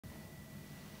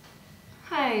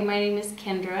Hi, my name is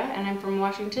Kendra and I'm from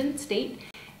Washington State,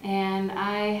 and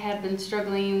I had been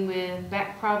struggling with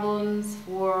back problems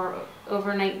for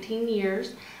over 19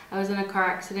 years. I was in a car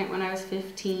accident when I was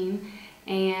 15,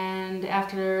 and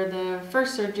after the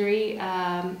first surgery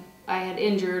I had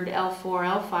injured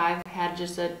L4, L5, had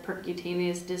just a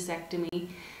percutaneous discectomy.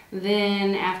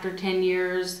 Then after 10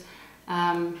 years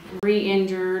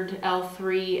re-injured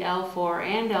L3, L4,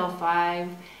 and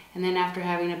L5. And then after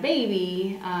having a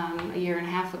baby a year and a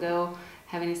half ago,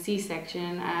 having a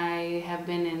C-section, I have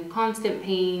been in constant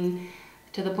pain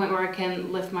to the point where I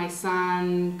couldn't lift my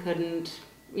son, couldn't,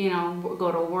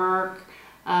 go to work.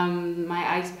 My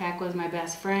ice pack was my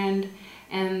best friend.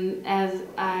 And as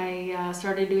I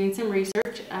started doing some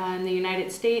research in the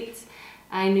United States,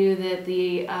 I knew that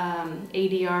the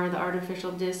ADR, the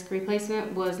artificial disc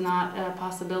replacement, was not a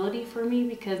possibility for me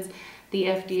because the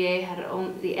FDA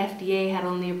had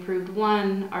only approved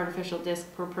one artificial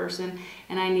disc per person,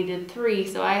 and I needed 3.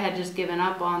 So I had just given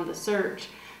up on the search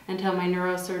until my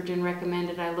neurosurgeon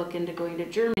recommended I look into going to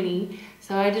Germany.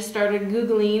 So I just started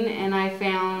Googling, and I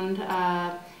found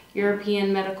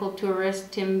European medical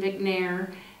tourist Tim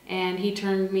Vigner, and he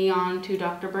turned me on to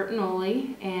Dr.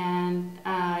 Bertagnoli, and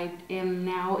I am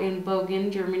now in Bogen,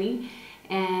 Germany,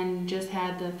 and just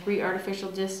had the 3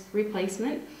 artificial disc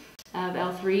replacement of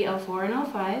L3, L4, and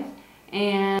L5,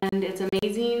 and it's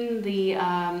amazing.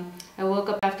 I woke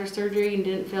up after surgery and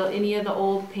didn't feel any of the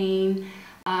old pain.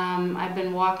 I've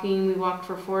been walking. We walked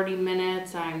for 40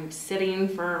 minutes. I'm sitting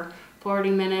for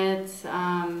 40 minutes.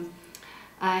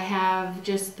 I have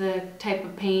just the type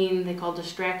of pain they call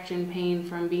distraction pain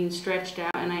from being stretched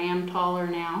out, and I am taller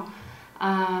now.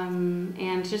 And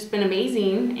it's just been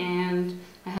amazing, and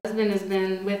my husband has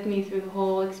been with me through the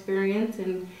whole experience,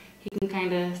 and he can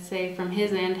kind of say from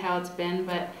his end how it's been,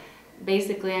 but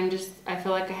basically I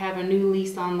feel like I have a new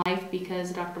lease on life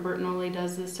because Dr. Bertagnoli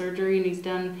does this surgery, and he's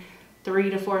done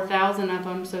 3,000 to 4,000 of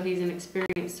them, so he's an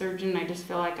experienced surgeon. I just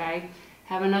feel like I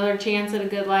have another chance at a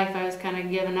good life. I was kind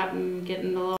of giving up and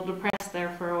getting a little depressed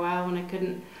there for a while when I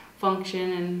couldn't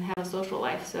function and have a social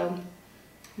life.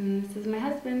 And this is my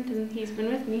husband, and he's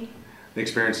been with me. The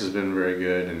experience has been very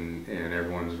good, and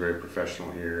everyone's very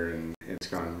professional here, and it's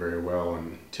gone very well.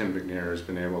 And Tim Vigner has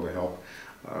been able to help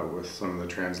with some of the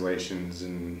translations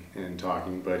and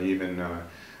talking, but even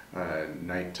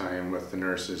nighttime with the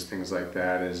nurses, things like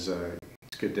that, it's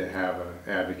good to have an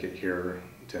advocate here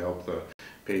to help the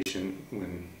patient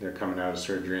when they're coming out of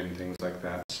surgery and things like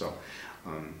that. So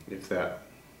if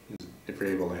you're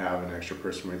able to have an extra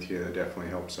person with you, that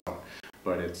definitely helps out.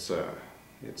 But it's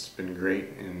been great,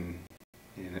 and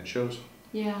it shows.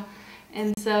 Yeah,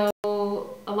 and so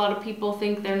a lot of people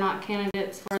think they're not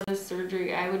candidates for this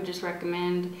surgery. I would just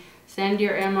recommend send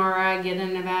your MRI, get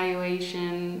an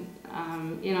evaluation,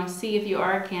 see if you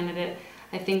are a candidate.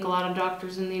 I think a lot of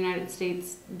doctors in the United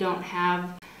States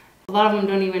a lot of them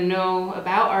don't even know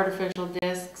about artificial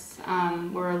discs.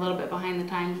 We're a little bit behind the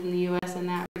times in the U.S. in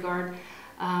that regard.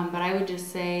 But I would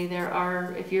just say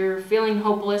if you're feeling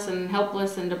hopeless and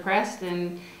helpless and depressed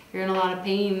and you're in a lot of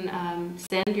pain,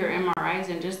 send your MRIs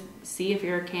and just see if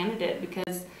you're a candidate,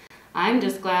 because I'm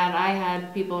just glad I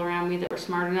had people around me that were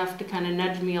smart enough to kind of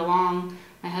nudge me along.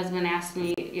 My husband asked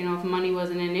me, if money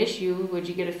wasn't an issue, would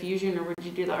you get a fusion or would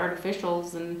you do the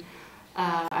artificials? And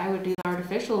I would do the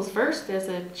artificials first as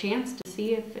a chance to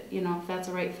see if that's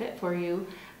the right fit for you.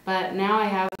 But now I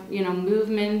have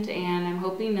movement, and I'm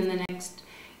hoping in the next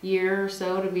year or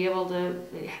so to be able to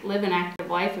live an active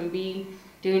life and be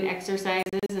doing exercises,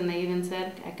 and they even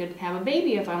said I could have a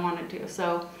baby if I wanted to.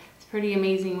 So it's pretty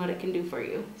amazing what it can do for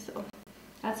you. So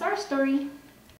that's our story.